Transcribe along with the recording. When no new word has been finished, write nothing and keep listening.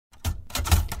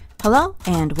Hello,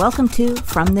 and welcome to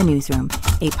From the Newsroom,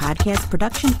 a podcast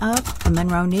production of the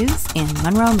Monroe News in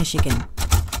Monroe, Michigan.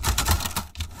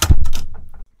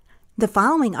 The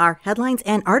following are headlines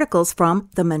and articles from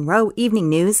the Monroe Evening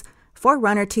News,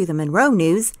 forerunner to the Monroe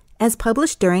News, as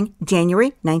published during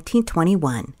January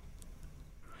 1921.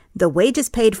 The wages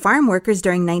paid farm workers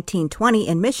during 1920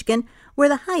 in Michigan were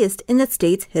the highest in the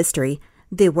state's history,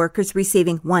 the workers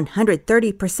receiving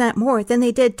 130% more than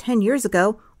they did 10 years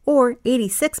ago, or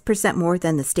 86% more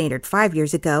than the standard 5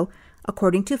 years ago,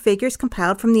 according to figures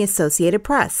compiled from the Associated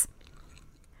Press.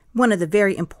 One of the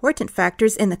very important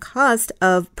factors in the cost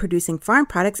of producing farm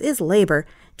products is labor,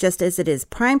 just as it is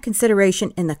prime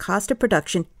consideration in the cost of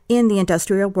production in the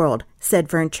industrial world, said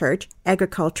Vern Church,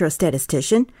 agricultural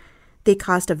statistician. The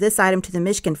cost of this item to the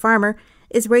Michigan farmer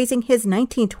is raising his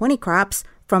 1920 crops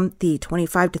from the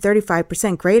 25 to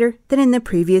 35% greater than in the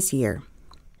previous year.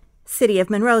 City of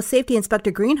Monroe Safety Inspector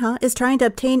Greenhaw is trying to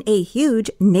obtain a huge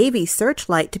Navy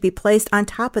searchlight to be placed on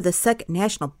top of the Second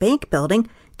National Bank building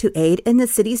to aid in the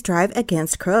city's drive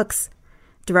against crooks.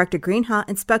 Director Greenhaw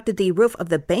inspected the roof of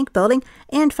the bank building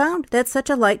and found that such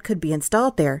a light could be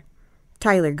installed there.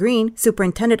 Tyler Green,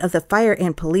 superintendent of the Fire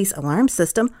and Police Alarm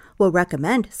System, will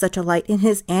recommend such a light in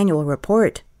his annual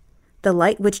report. The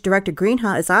light which Director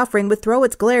Greenhaw is offering would throw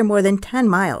its glare more than 10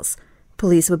 miles.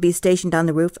 Police would be stationed on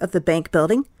the roof of the bank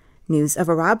building. News of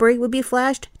a robbery would be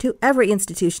flashed to every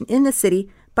institution in the city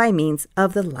by means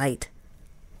of the light.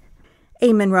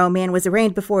 A Monroe man was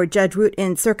arraigned before Judge Root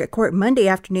in Circuit Court Monday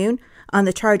afternoon on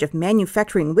the charge of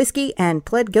manufacturing whiskey and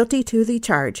pled guilty to the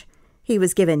charge. He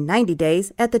was given 90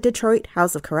 days at the Detroit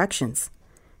House of Corrections.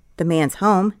 The man's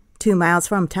home, 2 miles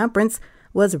from Temperance,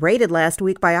 was raided last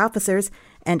week by officers,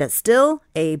 and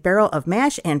a barrel of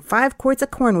mash and 5 quarts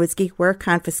of corn whiskey were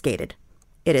confiscated.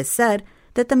 It is said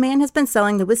that the man has been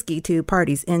selling the whiskey to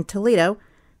parties in Toledo.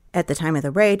 At the time of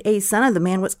the raid, a son of the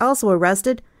man was also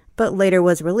arrested, but later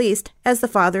was released as the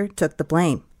father took the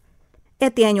blame.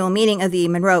 At the annual meeting of the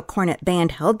Monroe Cornet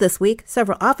Band held this week,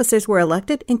 several officers were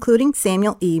elected, including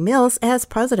Samuel E. Mills as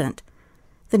president.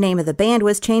 The name of the band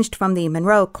was changed from the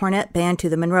Monroe Cornet Band to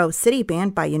the Monroe City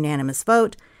Band by unanimous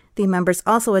vote. The members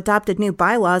also adopted new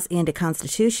bylaws and a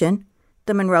constitution.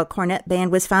 The Monroe Cornet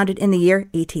Band was founded in the year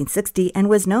 1860 and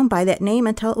was known by that name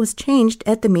until it was changed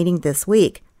at the meeting this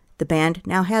week. The band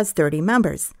now has 30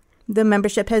 members. The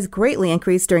membership has greatly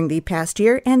increased during the past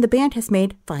year, and the band has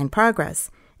made fine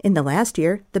progress. In the last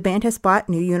year, the band has bought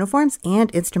new uniforms and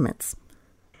instruments.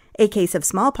 A case of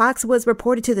smallpox was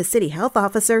reported to the city health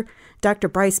officer, Dr.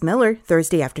 Bryce Miller,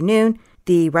 Thursday afternoon.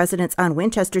 The residence on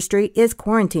Winchester Street is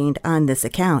quarantined on this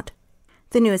account.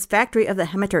 The newest factory of the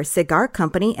Hemeter Cigar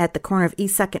Company at the corner of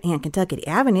East 2nd and Kentucky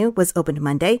Avenue was opened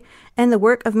Monday, and the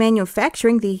work of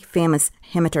manufacturing the famous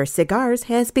Hemeter cigars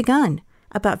has begun.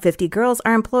 About 50 girls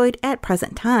are employed at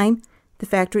present time. The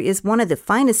factory is one of the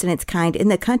finest in its kind in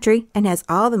the country and has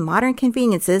all the modern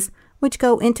conveniences which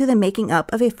go into the making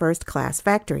up of a first-class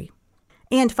factory.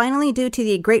 And finally, due to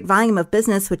the great volume of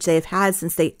business which they have had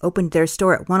since they opened their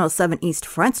store at 107 East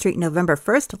Front Street November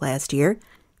 1st last year,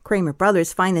 Kramer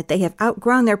Brothers find that they have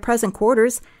outgrown their present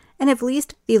quarters and have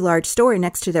leased the large store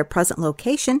next to their present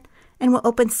location and will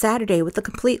open Saturday with a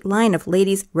complete line of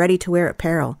ladies' ready-to-wear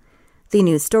apparel. The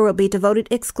new store will be devoted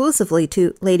exclusively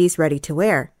to ladies'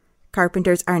 ready-to-wear.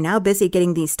 Carpenters are now busy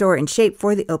getting the store in shape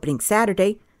for the opening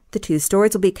Saturday. The 2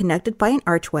 stores will be connected by an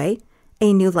archway.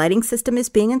 A new lighting system is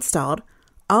being installed.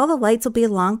 All the lights will be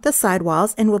along the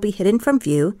sidewalls and will be hidden from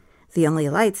view. The only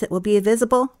lights that will be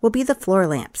visible will be the floor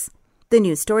lamps. The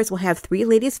new stores will have 3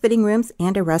 ladies' fitting rooms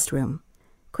and a restroom.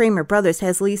 Kramer Brothers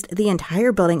has leased the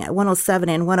entire building at 107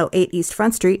 and 108 East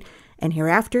Front Street, and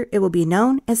hereafter it will be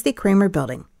known as the Kramer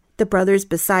Building. The brothers,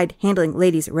 beside handling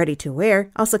ladies'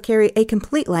 ready-to-wear, also carry a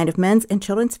complete line of men's and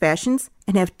children's fashions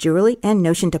and have jewelry and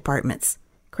notion departments.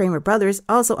 Kramer Brothers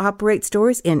also operate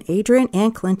stores in Adrian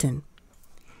and Clinton.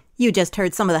 You just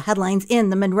heard some of the headlines in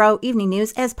the Monroe Evening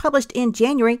News as published in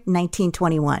January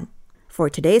 1921. For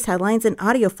today's headlines in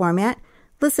audio format,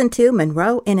 listen to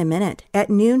Monroe in a Minute at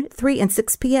noon, 3 and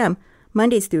 6 p.m.,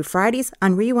 Mondays through Fridays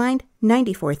on Rewind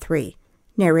 94.3.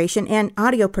 Narration and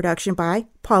audio production by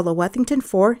Paula Wethington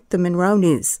for the Monroe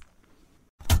News.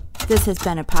 This has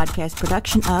been a podcast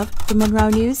production of the Monroe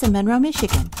News in Monroe,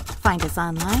 Michigan. Find us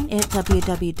online at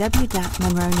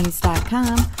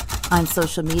www.monroenews.com, on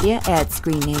social media at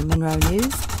screen name Monroe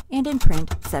News, and in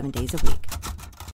print 7 days a week.